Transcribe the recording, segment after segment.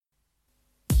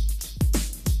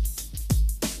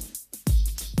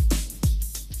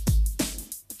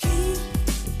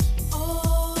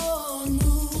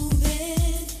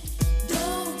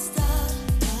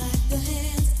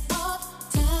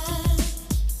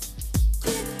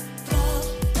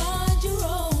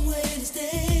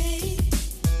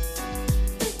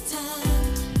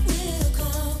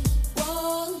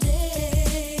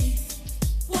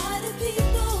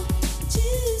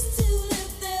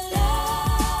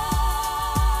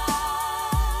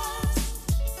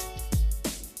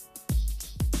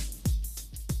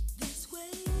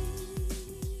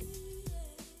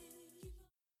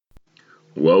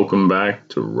Welcome back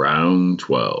to Round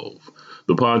 12,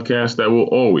 the podcast that will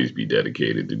always be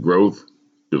dedicated to growth,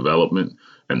 development,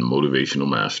 and motivational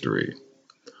mastery.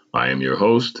 I am your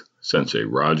host, Sensei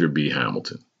Roger B.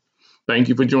 Hamilton. Thank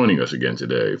you for joining us again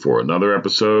today for another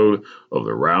episode of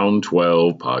the Round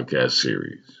 12 podcast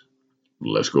series.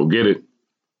 Let's go get it.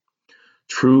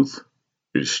 Truth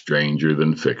is stranger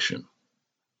than fiction.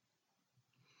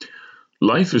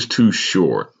 Life is too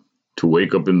short to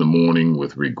wake up in the morning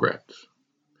with regrets.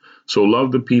 So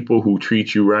love the people who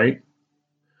treat you right,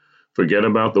 forget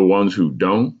about the ones who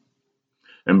don't,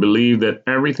 and believe that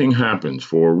everything happens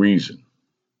for a reason.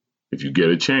 If you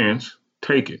get a chance,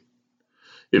 take it.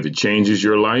 If it changes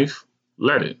your life,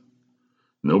 let it.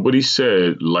 Nobody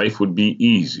said life would be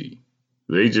easy.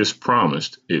 They just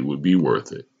promised it would be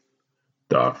worth it.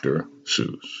 Dr.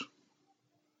 Seuss.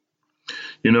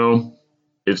 You know,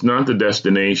 it's not the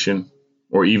destination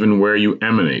or even where you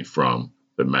emanate from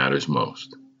that matters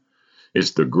most.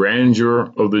 It's the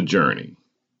grandeur of the journey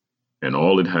and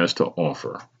all it has to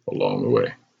offer along the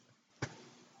way.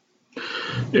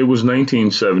 It was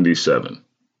 1977.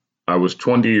 I was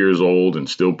 20 years old and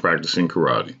still practicing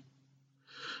karate.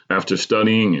 After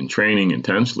studying and training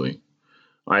intensely,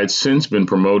 I had since been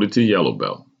promoted to yellow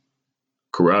belt.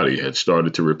 Karate had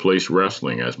started to replace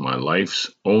wrestling as my life's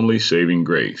only saving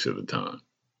grace at the time.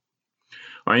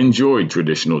 I enjoyed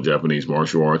traditional Japanese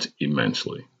martial arts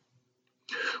immensely.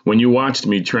 When you watched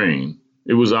me train,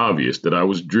 it was obvious that I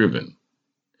was driven.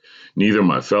 Neither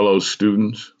my fellow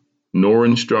students nor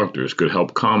instructors could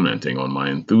help commenting on my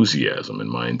enthusiasm and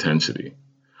my intensity.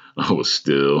 I was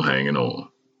still hanging on.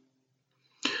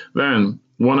 Then,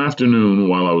 one afternoon,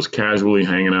 while I was casually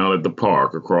hanging out at the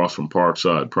park across from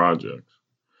Parkside Projects,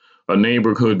 a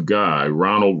neighborhood guy,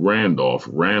 Ronald Randolph,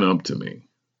 ran up to me.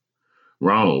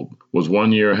 Ronald was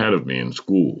 1 year ahead of me in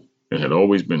school and had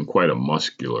always been quite a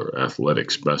muscular,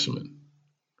 athletic specimen.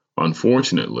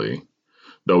 Unfortunately,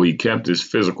 though he kept his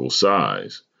physical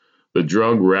size, the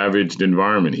drug-ravaged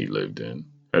environment he lived in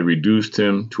had reduced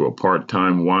him to a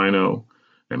part-time wino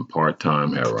and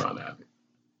part-time heroin addict.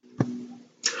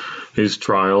 His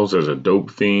trials as a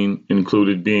dope fiend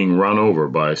included being run over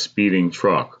by a speeding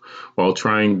truck while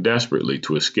trying desperately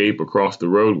to escape across the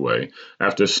roadway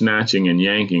after snatching and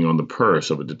yanking on the purse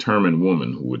of a determined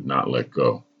woman who would not let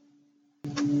go.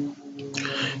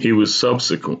 He was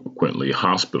subsequently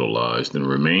hospitalized and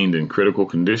remained in critical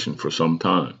condition for some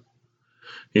time.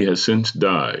 He has since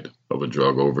died of a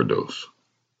drug overdose.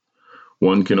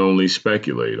 One can only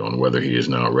speculate on whether he is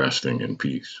now resting in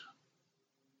peace.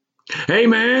 "Hey,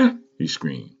 man," he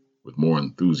screamed with more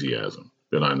enthusiasm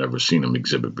than I never seen him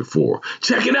exhibit before.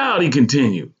 "Check it out," he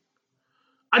continued.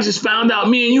 "I just found out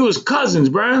me and you is cousins,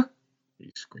 bruh,"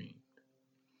 he screamed.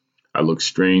 I looked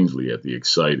strangely at the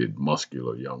excited,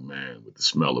 muscular young man with the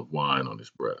smell of wine on his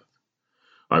breath.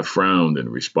 I frowned in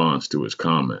response to his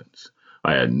comments.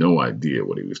 I had no idea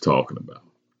what he was talking about.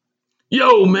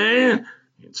 "Yo, man,"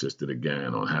 he insisted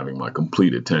again on having my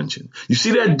complete attention. "You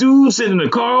see that dude sitting in the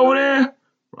car over there?"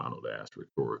 Ronald asked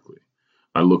rhetorically.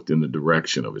 I looked in the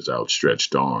direction of his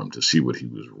outstretched arm to see what he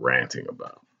was ranting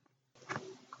about.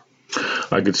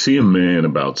 I could see a man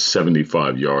about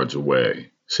 75 yards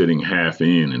away, sitting half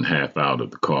in and half out of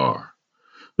the car.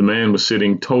 The man was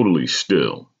sitting totally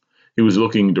still. He was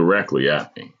looking directly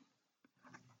at me.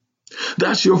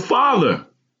 "That's your father,"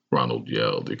 Ronald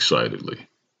yelled excitedly.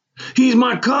 "He's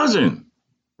my cousin,"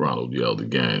 Ronald yelled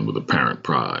again with apparent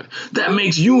pride. "That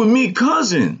makes you and me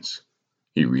cousins,"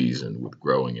 he reasoned with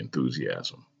growing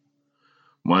enthusiasm.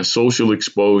 My social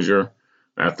exposure,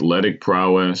 athletic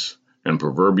prowess, and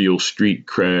proverbial street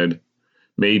cred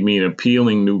made me an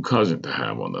appealing new cousin to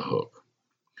have on the hook.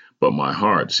 But my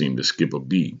heart seemed to skip a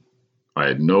beat. I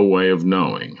had no way of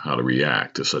knowing how to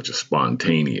react to such a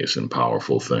spontaneous and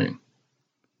powerful thing.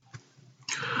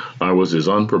 I was as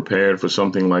unprepared for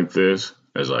something like this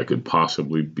as I could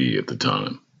possibly be at the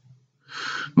time.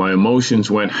 My emotions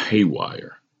went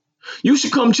haywire. "You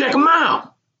should come check him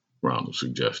out," Ronald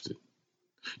suggested.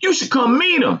 "You should come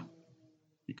meet him,"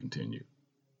 he continued.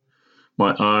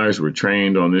 My eyes were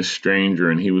trained on this stranger,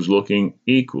 and he was looking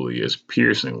equally as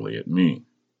piercingly at me.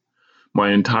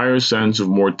 My entire sense of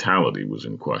mortality was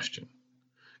in question.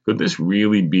 Could this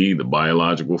really be the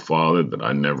biological father that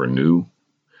I never knew?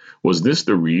 Was this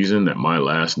the reason that my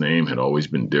last name had always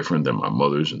been different than my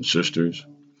mother's and sister's?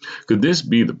 Could this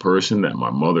be the person that my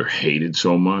mother hated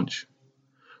so much?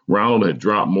 Ronald had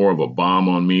dropped more of a bomb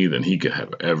on me than he could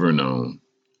have ever known.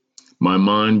 My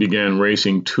mind began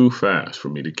racing too fast for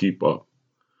me to keep up.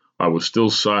 I was still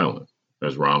silent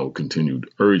as Ronald continued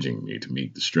urging me to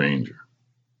meet the stranger.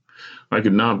 I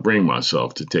could not bring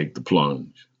myself to take the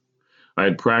plunge. I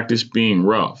had practiced being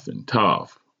rough and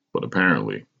tough, but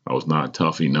apparently I was not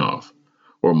tough enough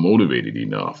or motivated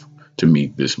enough to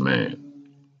meet this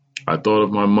man. I thought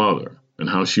of my mother and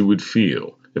how she would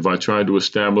feel if I tried to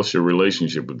establish a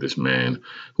relationship with this man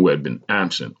who had been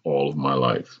absent all of my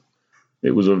life.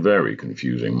 It was a very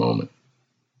confusing moment.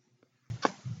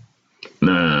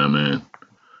 Nah, man,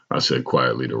 I said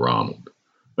quietly to Ronald.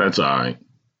 That's all right,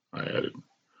 I added.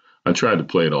 I tried to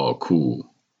play it all cool,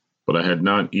 but I had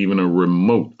not even a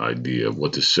remote idea of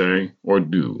what to say or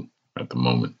do at the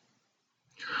moment.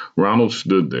 Ronald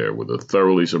stood there with a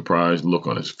thoroughly surprised look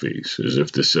on his face, as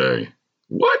if to say,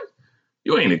 "What?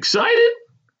 You ain't excited?"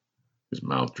 His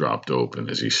mouth dropped open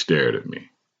as he stared at me.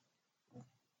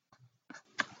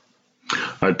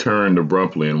 I turned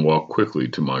abruptly and walked quickly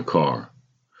to my car.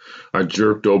 I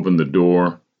jerked open the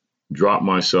door, dropped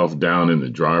myself down in the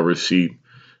driver's seat,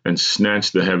 and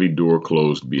snatched the heavy door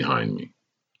closed behind me.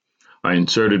 I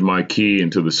inserted my key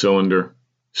into the cylinder,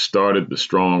 started the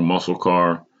strong muscle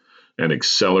car, and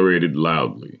accelerated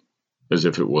loudly, as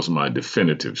if it was my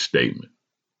definitive statement.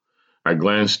 I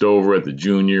glanced over at the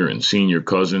junior and senior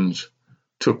cousins,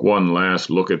 took one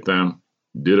last look at them,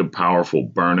 did a powerful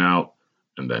burnout,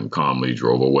 and then calmly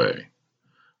drove away.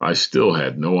 I still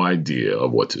had no idea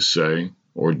of what to say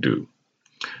or do.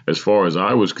 As far as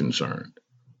I was concerned,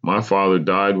 my father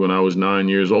died when I was 9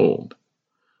 years old.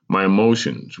 My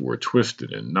emotions were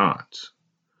twisted in knots.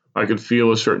 I could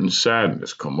feel a certain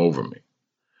sadness come over me.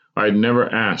 I had never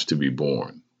asked to be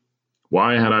born.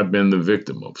 Why had I been the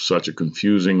victim of such a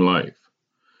confusing life?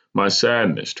 My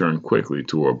sadness turned quickly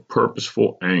to a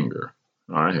purposeful anger.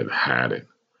 I had had it.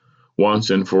 Once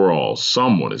and for all,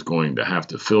 someone is going to have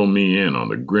to fill me in on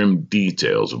the grim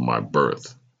details of my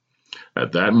birth.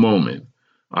 At that moment,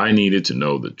 I needed to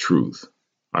know the truth.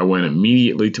 I went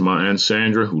immediately to my Aunt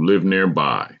Sandra, who lived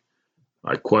nearby.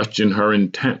 I questioned her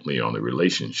intently on the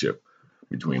relationship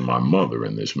between my mother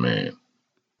and this man.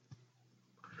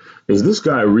 "Is this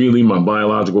guy really my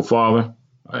biological father?"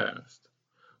 I asked.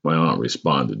 My aunt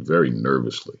responded very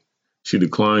nervously. She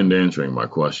declined answering my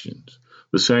questions,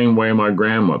 the same way my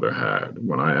grandmother had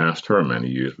when I asked her many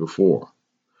years before.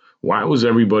 Why was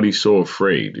everybody so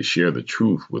afraid to share the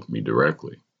truth with me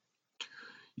directly?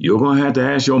 "You're going to have to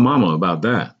ask your mama about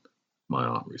that," my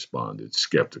aunt responded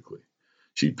skeptically.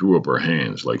 She threw up her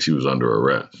hands like she was under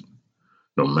arrest.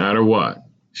 No matter what,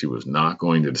 she was not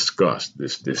going to discuss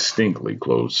this distinctly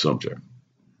closed subject.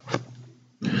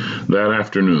 That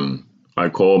afternoon, I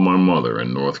called my mother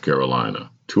in North Carolina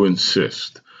to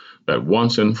insist that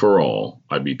once and for all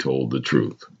I be told the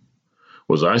truth.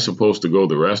 Was I supposed to go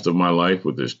the rest of my life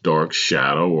with this dark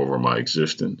shadow over my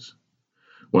existence?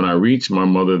 When I reached my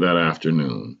mother that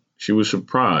afternoon, she was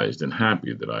surprised and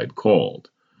happy that I had called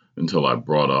until I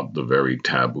brought up the very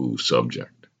taboo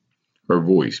subject. Her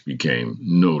voice became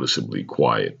noticeably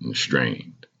quiet and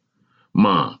strained.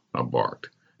 "Ma," I barked,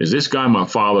 "is this guy my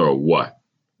father or what?"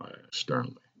 I asked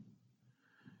sternly.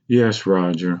 "Yes,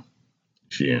 Roger,"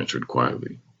 she answered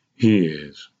quietly. "He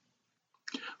is."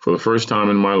 For the first time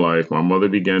in my life, my mother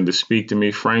began to speak to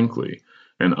me frankly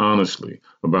and honestly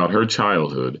about her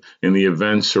childhood and the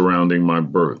events surrounding my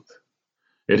birth.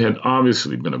 It had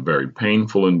obviously been a very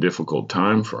painful and difficult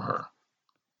time for her.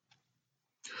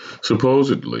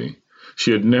 Supposedly,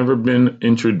 she had never been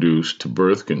introduced to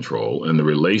birth control, and the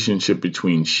relationship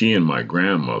between she and my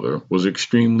grandmother was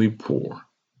extremely poor.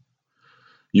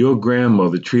 "Your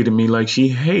grandmother treated me like she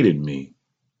hated me,"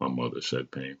 my mother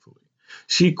said painfully.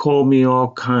 "She called me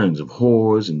all kinds of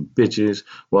whores and bitches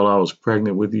while I was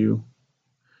pregnant with you.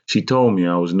 She told me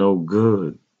I was no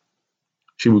good.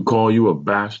 She would call you a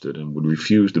bastard and would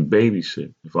refuse to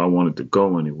babysit if I wanted to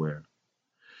go anywhere.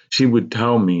 She would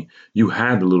tell me, 'You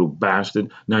had the little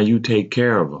bastard, now you take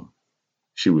care of him.'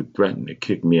 She would threaten to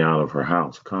kick me out of her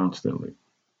house constantly."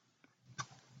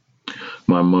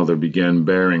 My mother began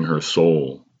baring her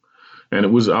soul, and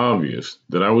it was obvious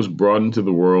that I was brought into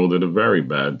the world at a very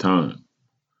bad time.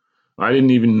 I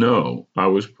didn't even know I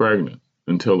was pregnant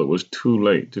until it was too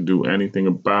late to do anything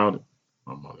about it,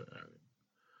 my mother added.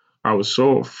 "I was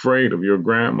so afraid of your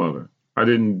grandmother, I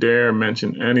didn't dare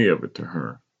mention any of it to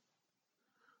her.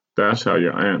 That's how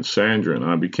your Aunt Sandra and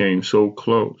I became so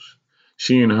close.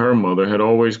 She and her mother had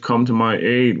always come to my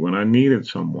aid when I needed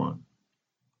someone.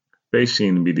 They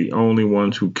seemed to be the only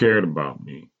ones who cared about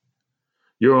me.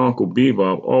 Your Uncle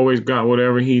Bebop always got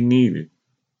whatever he needed.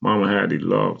 Mama Hattie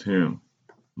loved him,"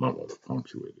 my mother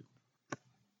punctuated.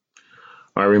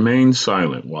 I remained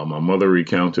silent while my mother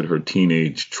recounted her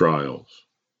teenage trials.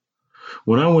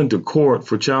 "When I went to court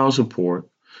for child support,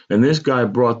 and this guy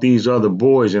brought these other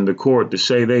boys into court to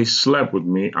say they slept with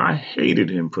me, I hated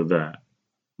him for that,"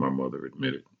 my mother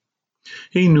admitted.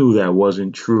 He knew that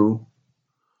wasn't true.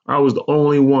 I was the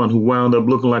only one who wound up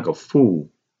looking like a fool,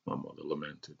 my mother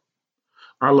lamented.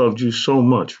 I loved you so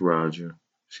much, Roger,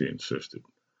 she insisted,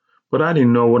 but I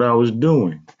didn't know what I was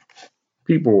doing.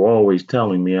 People were always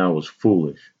telling me I was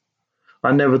foolish.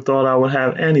 I never thought I would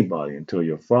have anybody until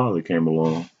your father came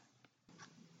along.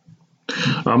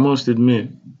 I must admit,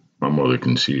 my mother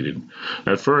conceded,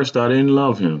 at first I didn't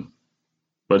love him,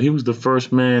 but he was the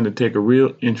first man to take a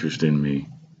real interest in me,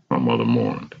 my mother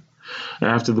mourned.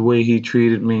 After the way he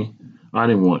treated me, I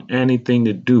didn't want anything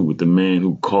to do with the man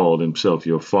who called himself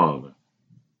your father.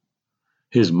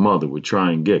 His mother would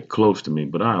try and get close to me,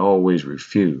 but I always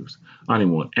refused. I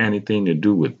didn't want anything to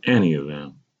do with any of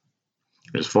them.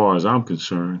 As far as I'm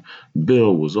concerned,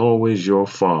 Bill was always your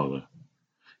father.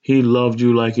 He loved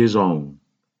you like his own.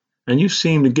 And you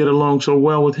seemed to get along so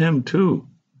well with him, too.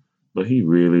 But he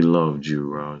really loved you,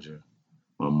 Roger,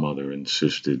 my mother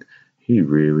insisted. He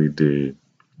really did.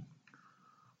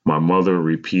 My mother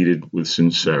repeated with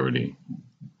sincerity.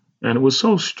 And it was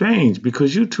so strange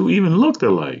because you two even looked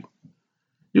alike.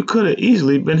 You could have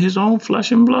easily been his own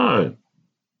flesh and blood.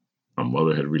 My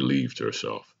mother had relieved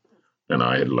herself, and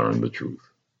I had learned the truth.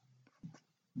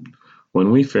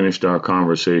 When we finished our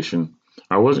conversation,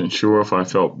 I wasn't sure if I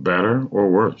felt better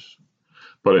or worse,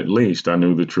 but at least I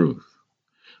knew the truth.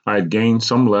 I had gained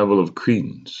some level of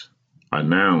credence. I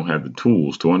now had the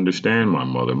tools to understand my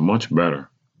mother much better.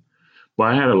 But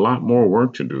I had a lot more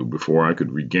work to do before I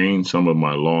could regain some of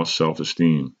my lost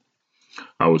self-esteem.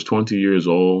 I was 20 years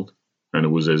old, and it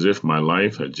was as if my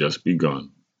life had just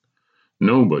begun.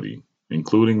 Nobody,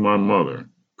 including my mother,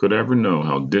 could ever know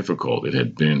how difficult it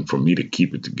had been for me to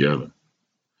keep it together.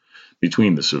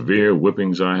 Between the severe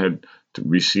whippings I had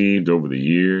received over the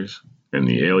years and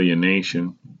the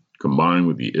alienation, combined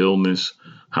with the illness,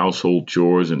 household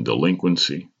chores, and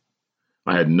delinquency,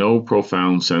 I had no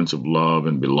profound sense of love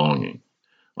and belonging.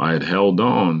 I had held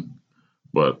on,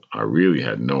 but I really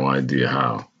had no idea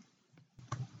how.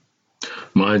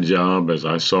 My job, as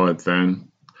I saw it then,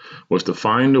 was to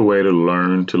find a way to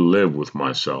learn to live with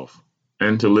myself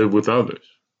and to live with others.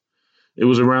 It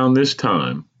was around this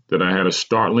time that I had a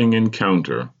startling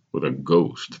encounter with a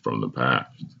ghost from the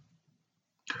past.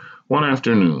 One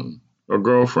afternoon, a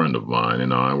girlfriend of mine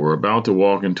and I were about to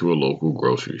walk into a local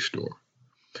grocery store.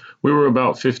 We were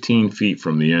about 15 feet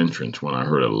from the entrance when I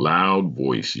heard a loud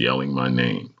voice yelling my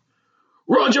name.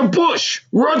 "Roger Bush!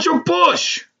 Roger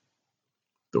Bush!"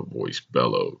 The voice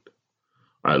bellowed.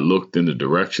 I looked in the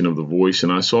direction of the voice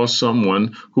and I saw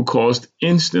someone who caused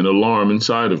instant alarm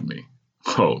inside of me.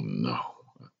 Oh no,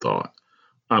 I thought.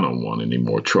 I don't want any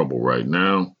more trouble right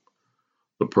now.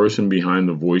 The person behind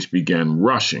the voice began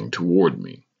rushing toward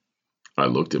me. I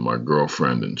looked at my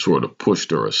girlfriend and sort of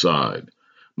pushed her aside.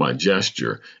 My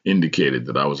gesture indicated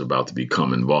that I was about to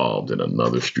become involved in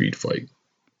another street fight.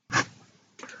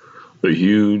 The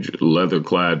huge,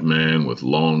 leather-clad man with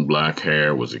long black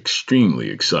hair was extremely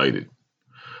excited.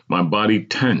 My body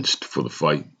tensed for the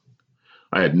fight.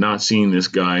 I had not seen this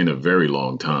guy in a very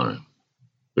long time.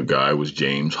 The guy was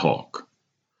James Hawk,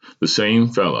 the same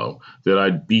fellow that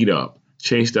I'd beat up,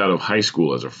 chased out of high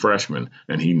school as a freshman,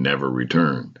 and he never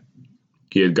returned.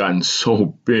 He had gotten so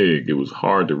big it was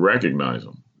hard to recognize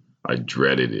him. I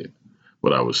dreaded it,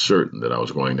 but I was certain that I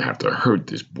was going to have to hurt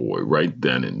this boy right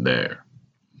then and there.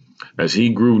 As he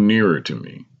grew nearer to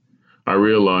me, I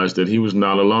realized that he was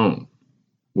not alone.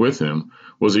 With him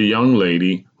was a young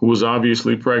lady who was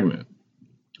obviously pregnant.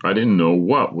 I didn't know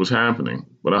what was happening,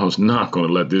 but I was not going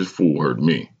to let this fool hurt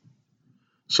me.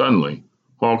 Suddenly,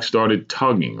 Hawk started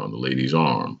tugging on the lady's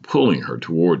arm, pulling her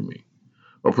toward me.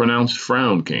 A pronounced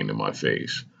frown came to my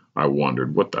face. I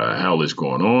wondered, what the hell is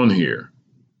going on here?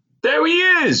 "There he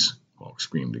is!" Hawk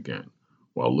screamed again,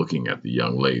 while looking at the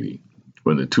young lady.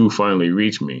 When the two finally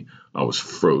reached me, I was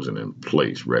frozen in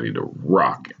place, ready to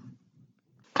rock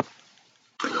him.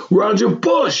 "Roger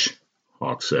Bush!"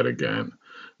 Hawk said again,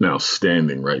 now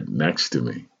standing right next to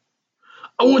me.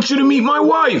 "I want you to meet my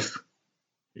wife,"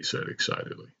 he said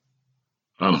excitedly.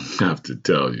 I don't have to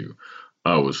tell you,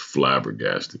 I was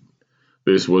flabbergasted.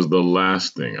 This was the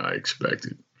last thing I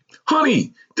expected.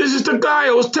 "Honey, this is the guy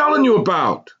I was telling you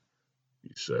about,"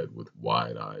 he said with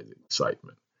wide-eyed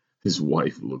excitement. His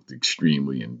wife looked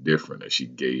extremely indifferent as she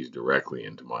gazed directly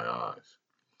into my eyes.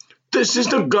 "This is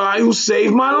the guy who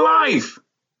saved my life,"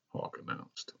 Hawk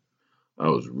announced. I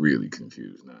was really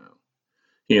confused now.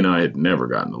 He and I had never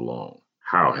gotten along.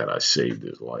 How had I saved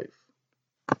his life?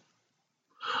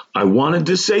 "I wanted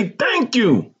to say thank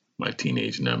you," my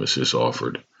teenage nemesis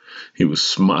offered. He was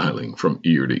smiling from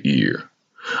ear to ear.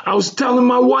 "I was telling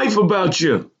my wife about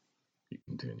you," he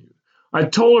continued. I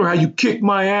told her how you kicked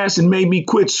my ass and made me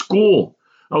quit school.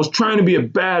 I was trying to be a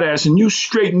badass and you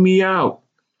straightened me out.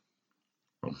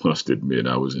 I must admit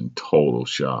I was in total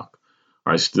shock.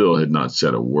 I still had not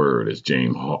said a word as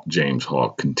James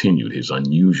Hawk continued his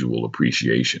unusual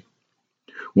appreciation.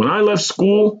 When I left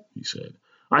school, he said,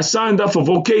 I signed up for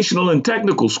vocational and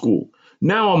technical school.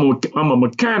 Now I'm a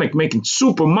mechanic making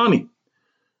super money.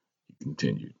 He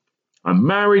continued, I'm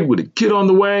married with a kid on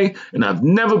the way, and I've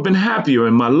never been happier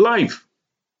in my life.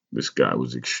 This guy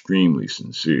was extremely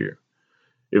sincere.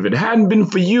 If it hadn't been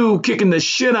for you kicking the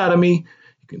shit out of me,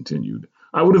 he continued,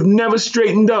 I would have never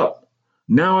straightened up.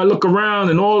 Now I look around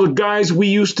and all the guys we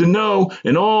used to know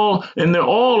and they're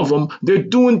all of them, they're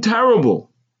doing terrible.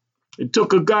 It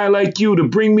took a guy like you to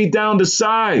bring me down to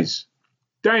size.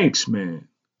 Thanks, man,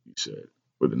 he said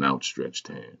with an outstretched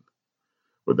hand.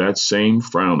 With that same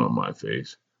frown on my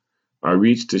face, I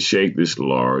reached to shake this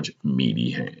large,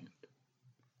 meaty hand.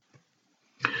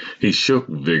 He shook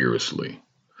vigorously,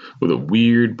 with a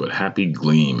weird but happy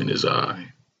gleam in his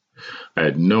eye. I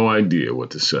had no idea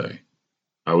what to say.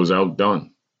 I was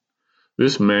outdone.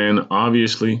 This man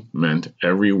obviously meant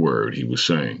every word he was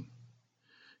saying.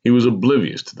 He was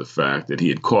oblivious to the fact that he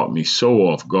had caught me so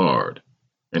off guard,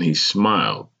 and he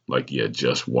smiled like he had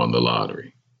just won the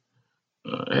lottery.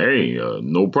 Hey,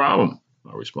 no problem,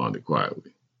 I responded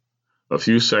quietly. A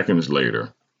few seconds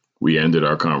later, we ended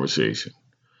our conversation.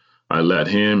 I let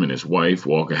him and his wife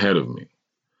walk ahead of me.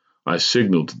 I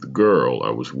signaled to the girl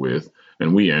I was with,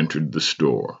 and we entered the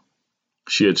store.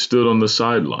 She had stood on the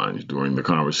sidelines during the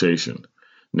conversation.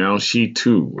 Now she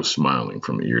too was smiling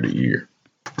from ear to ear.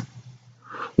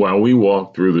 While we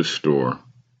walked through the store,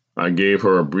 I gave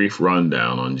her a brief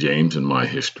rundown on James and my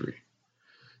history.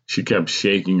 She kept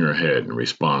shaking her head in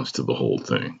response to the whole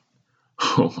thing.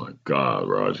 Oh my God,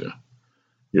 Roger,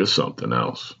 you're something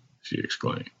else, she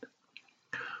exclaimed.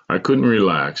 I couldn't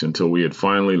relax until we had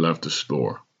finally left the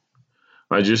store.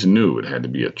 I just knew it had to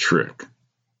be a trick.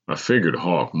 I figured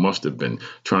Hawk must have been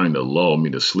trying to lull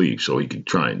me to sleep so he could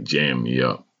try and jam me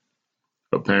up.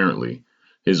 Apparently,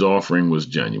 his offering was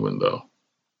genuine, though.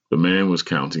 The man was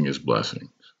counting his blessings.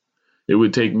 It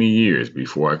would take me years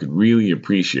before I could really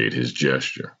appreciate his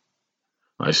gesture.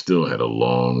 I still had a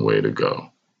long way to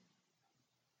go.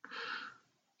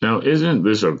 Now, isn't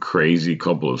this a crazy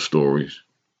couple of stories?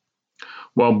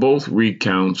 While both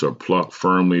recounts are plucked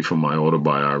firmly from my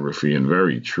autobiography and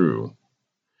very true,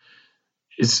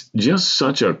 it's just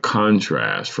such a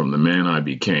contrast from the man I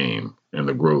became and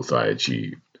the growth I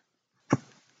achieved.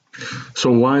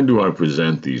 So why do I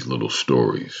present these little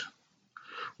stories?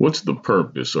 What's the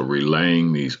purpose of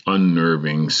relaying these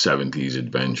unnerving 70s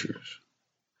adventures?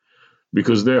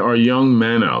 Because there are young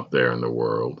men out there in the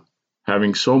world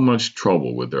having so much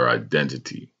trouble with their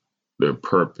identity, their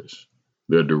purpose,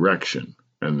 their direction,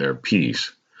 and their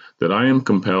peace that I am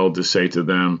compelled to say to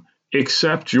them,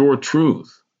 accept your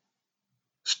truth.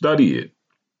 Study it,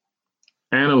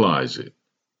 analyze it,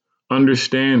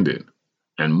 understand it,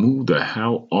 and move the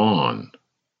hell on.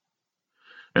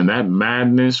 And that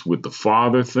madness with the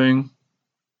father thing,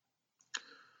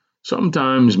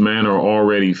 sometimes men are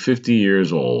already 50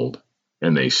 years old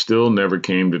and they still never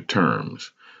came to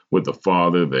terms with the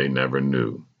father they never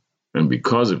knew. And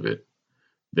because of it,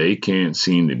 they can't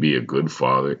seem to be a good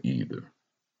father either.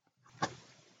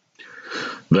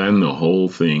 Then the whole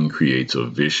thing creates a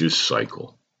vicious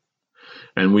cycle.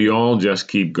 And we all just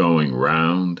keep going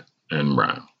round and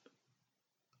round.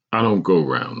 I don't go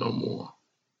round no more.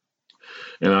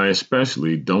 And I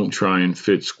especially don't try and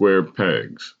fit square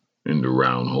pegs into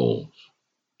round holes.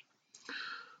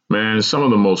 Man, some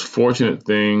of the most fortunate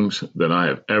things that I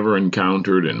have ever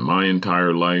encountered in my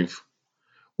entire life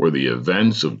were the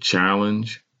events of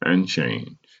challenge and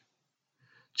change.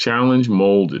 Challenge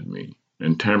molded me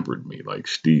and tempered me like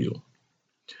steel.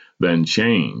 Then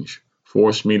change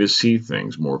forced me to see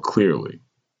things more clearly,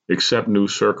 accept new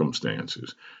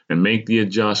circumstances, and make the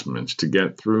adjustments to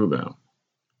get through them.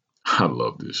 I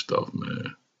love this stuff,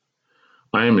 man.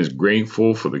 I am as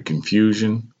grateful for the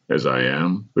confusion as I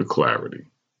am the clarity.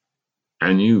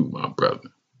 And you, my brother,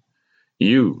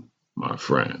 you, my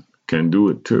friend, can do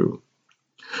it too.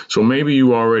 So maybe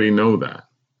you already know that.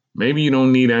 Maybe you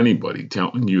don't need anybody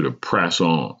telling you to press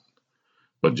on.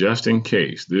 But just in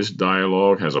case this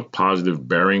dialogue has a positive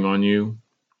bearing on you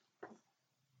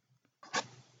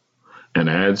and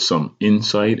adds some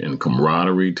insight and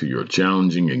camaraderie to your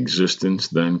challenging existence,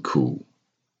 then cool.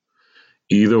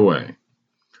 Either way,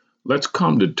 let's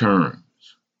come to terms.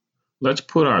 Let's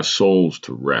put our souls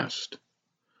to rest.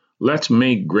 Let's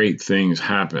make great things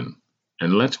happen,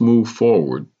 and let's move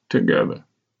forward together.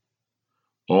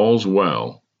 All's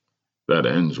well that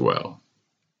ends well.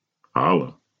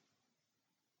 Holla.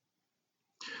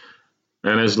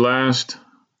 And as last,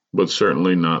 but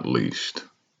certainly not least,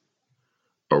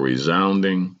 a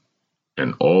resounding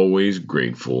and always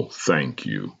grateful thank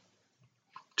you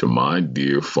to my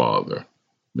dear father,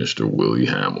 Mr. Willie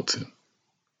Hamilton.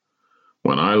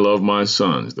 When I love my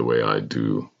sons the way I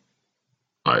do,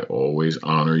 I always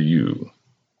honor you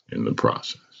in the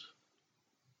process.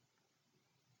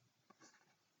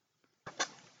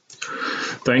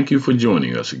 Thank you for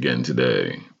joining us again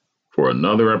today for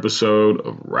another episode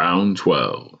of Round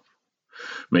 12.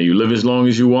 May you live as long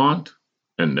as you want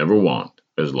and never want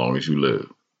as long as you live.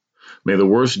 May the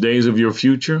worst days of your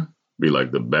future be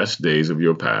like the best days of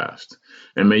your past.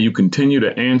 And may you continue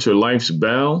to answer life's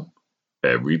bell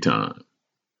every time.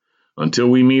 Until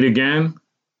we meet again,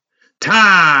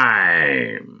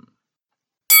 time!